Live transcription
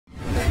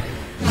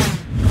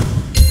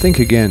Think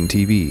Again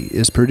TV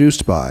is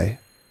produced by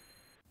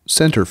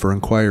Centre for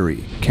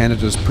Inquiry,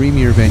 Canada's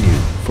premier venue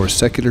for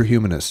secular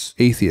humanists,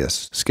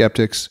 atheists,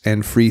 skeptics,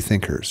 and free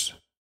thinkers.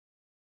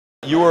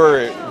 You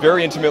were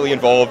very intimately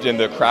involved in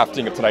the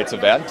crafting of tonight's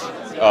event.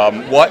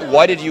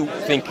 Why did you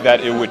think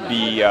that it would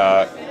be,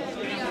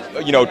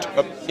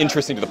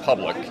 interesting to the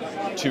public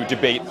to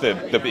debate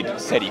the big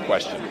SETI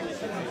question?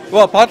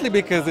 Well, partly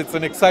because it's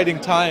an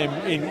exciting time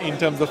in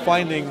terms of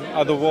finding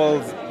other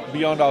worlds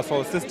beyond our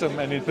solar system,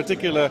 and in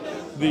particular,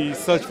 the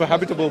search for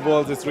habitable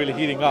worlds is really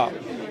heating up.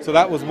 So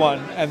that was one.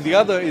 And the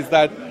other is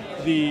that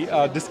the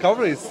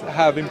discoveries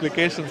have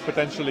implications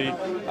potentially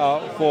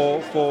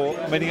for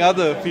many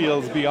other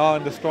fields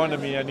beyond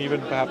astronomy and even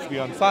perhaps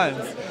beyond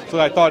science. So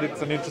I thought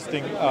it's an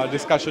interesting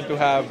discussion to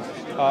have.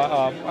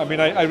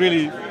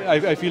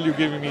 I feel you're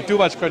giving me too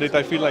much credit.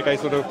 I feel like I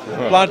sort of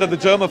planted the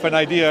germ of an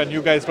idea and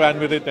you guys ran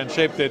with it and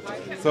shaped it.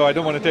 So I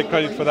don't want to take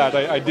credit for that.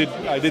 I did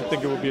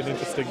think it would be an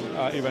interesting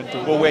event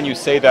too. Well, when you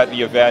say that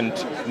the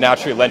event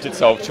naturally lent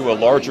itself to a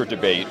larger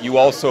debate, you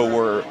also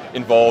were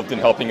involved in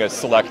helping us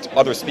select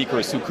other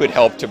speakers who could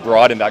help to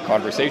broaden that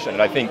conversation.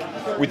 And I think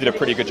we did a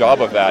pretty good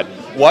job of that.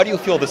 Why do you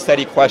feel the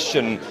SETI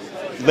question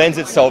lends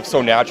itself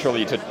so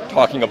naturally to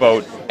talking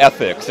about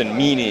ethics and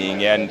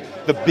meaning and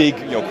the big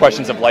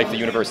questions of life, the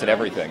universe, and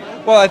everything?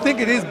 Well, I think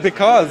it is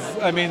because,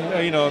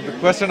 the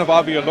question of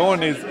are we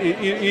alone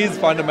is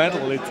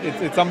fundamental.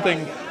 It's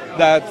something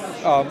that's,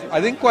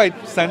 I think,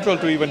 quite central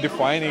to even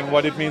defining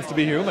what it means to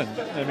be human,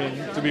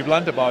 to be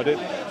blunt about it.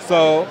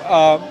 So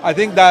I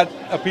think that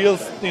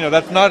appeals,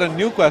 that's not a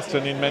new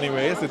question in many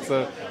ways. It's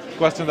a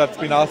question that's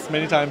been asked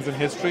many times in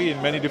history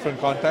in many different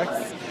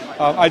contexts.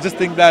 I just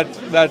think that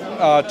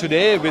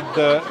today, with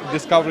the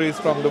discoveries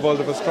from the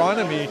world of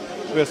astronomy,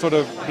 we're sort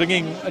of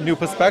bringing new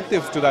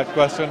perspectives to that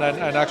question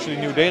and actually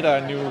new data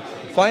and new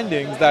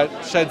findings that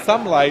shed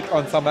some light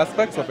on some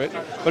aspects of it.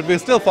 But we're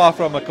still far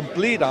from a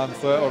complete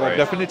answer or a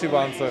definitive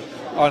answer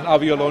on are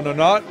we alone or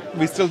not.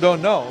 We still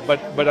don't know.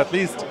 But at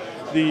least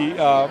we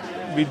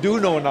do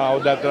know now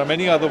that there are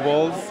many other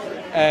worlds,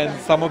 and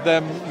some of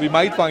them we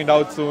might find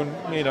out soon,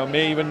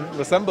 may even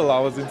resemble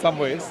ours in some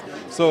ways.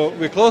 So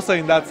we're closer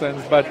in that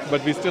sense, but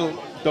we still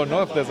don't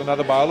know if there's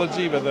another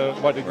biology,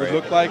 what it would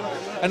look like.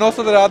 And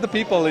also there are other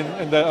people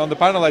on the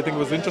panel. I think it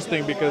was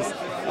interesting because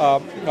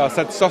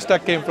Seth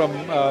Shostak came from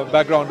a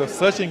background of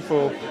searching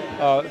for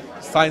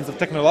signs of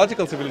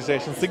technological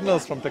civilization,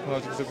 signals from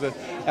technological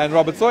civilization. And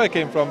Robert Sawyer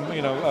came from,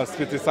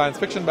 with his science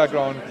fiction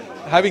background,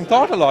 having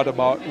thought a lot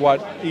about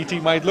what E.T.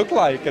 might look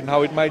like and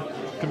how it might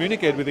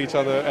communicate with each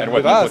other and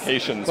with us.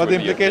 What the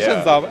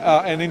implications are,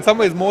 and in some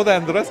ways more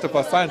than the rest of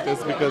us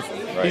scientists, because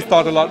he's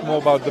thought a lot more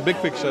about the big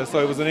picture. So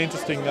it was an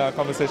interesting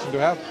conversation to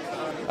have.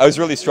 I was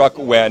really struck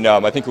when,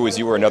 I think it was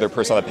you or another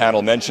person on the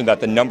panel mentioned that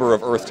the number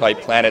of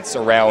Earth-type planets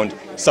around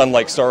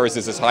Sun-like stars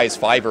is as high as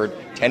 5 or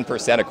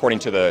 10% according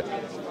to the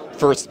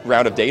first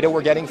round of data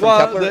we're getting from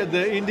Kepler. Well,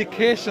 the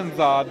indications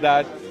are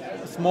that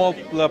small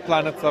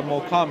planets are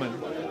more common.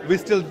 We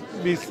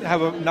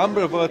have a number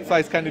of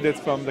Earth-sized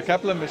candidates from the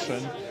Kepler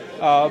mission,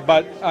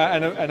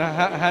 and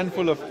a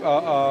handful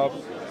of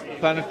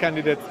planet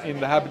candidates in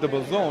the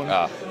habitable zone,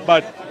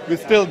 but we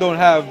still don't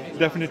have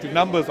definitive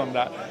numbers on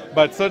that.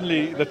 But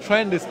certainly the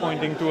trend is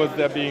pointing towards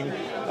there being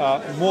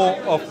more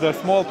of the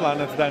small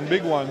planets than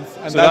big ones.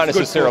 And so that's not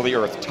necessarily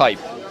Earth type,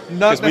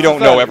 because we don't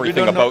know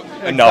everything about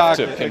enough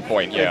to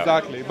pinpoint.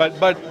 Exactly,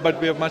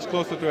 but we are much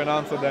closer to an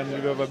answer than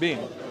we've ever been.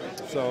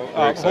 So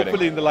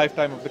hopefully in the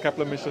lifetime of the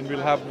Kepler mission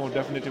we'll have more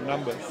definitive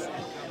numbers.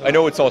 I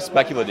know it's all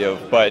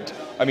speculative, but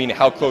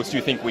how close do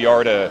you think we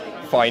are to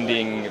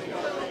finding?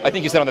 I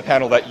think you said on the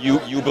panel that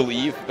you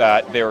believe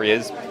that there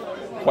is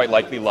quite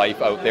likely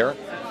life out there.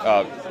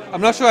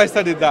 I'm not sure I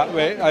said it that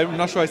way. I'm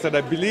not sure I said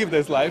I believe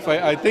there's life.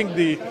 I think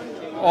the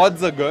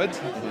odds are good,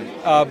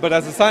 but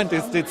as a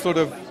scientist, it's sort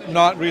of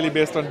not really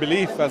based on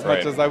belief as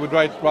much as I would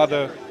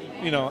rather,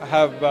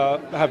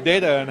 have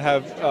data and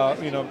have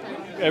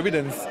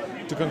evidence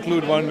to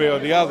conclude one way or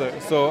the other.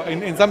 So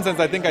in some sense,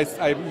 I think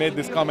I made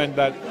this comment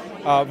that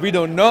we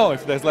don't know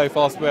if there's life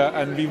elsewhere,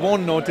 and we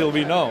won't know till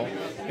we know.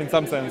 In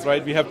some sense,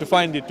 right? We have to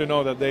find it to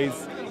know that there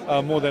is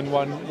more than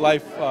one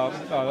life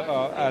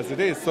as it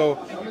is. So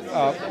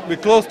we're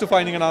close to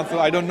finding an answer.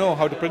 I don't know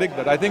how to predict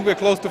that. I think we're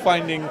close to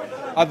finding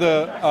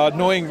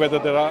knowing whether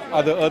there are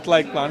other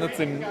Earth-like planets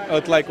in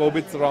Earth-like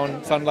orbits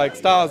around Sun-like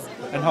stars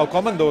and how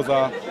common those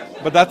are.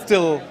 But that's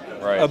still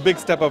a big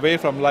step away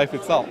from life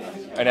itself.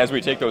 And as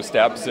we take those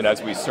steps and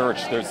as we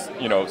search, there's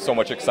so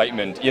much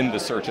excitement in the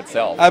search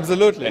itself.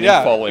 Absolutely, and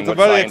it's a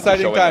very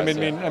exciting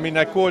time.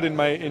 I quote in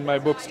my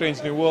book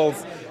Strange New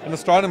Worlds an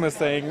astronomer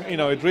saying,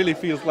 it really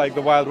feels like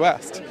the Wild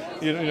West.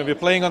 We're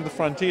playing on the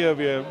frontier,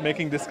 we're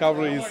making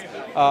discoveries,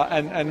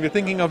 and we're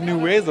thinking of new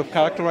ways of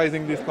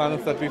characterizing these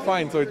planets that we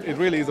find. So it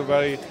really is a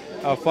very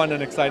fun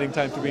and exciting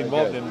time to be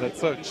involved in that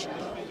search.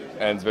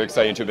 And it's very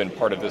exciting to have been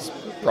part of this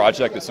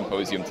project, the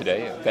symposium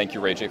today. Thank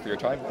you, Ray J, for your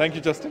time. Thank you,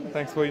 Justin.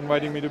 Thanks for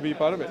inviting me to be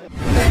part of it.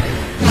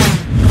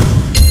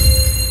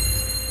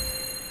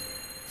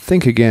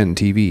 Think Again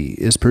TV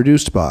is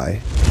produced by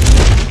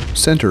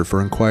Centre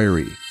for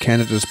Inquiry,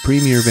 Canada's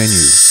premier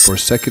venue for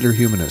secular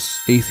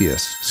humanists,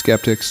 atheists,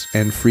 skeptics,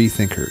 and free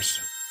thinkers.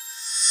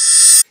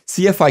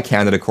 CFI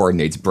Canada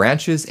coordinates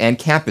branches and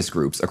campus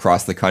groups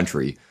across the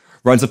country,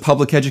 runs a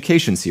public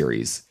education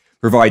series,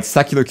 provides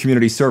secular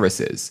community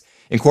services,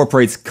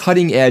 incorporates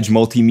cutting-edge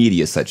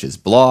multimedia such as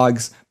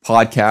blogs,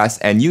 podcasts,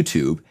 and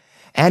YouTube,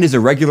 and is a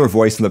regular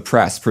voice in the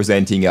press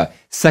presenting a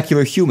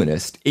secular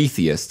humanist,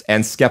 atheist,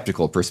 and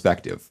skeptical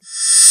perspective.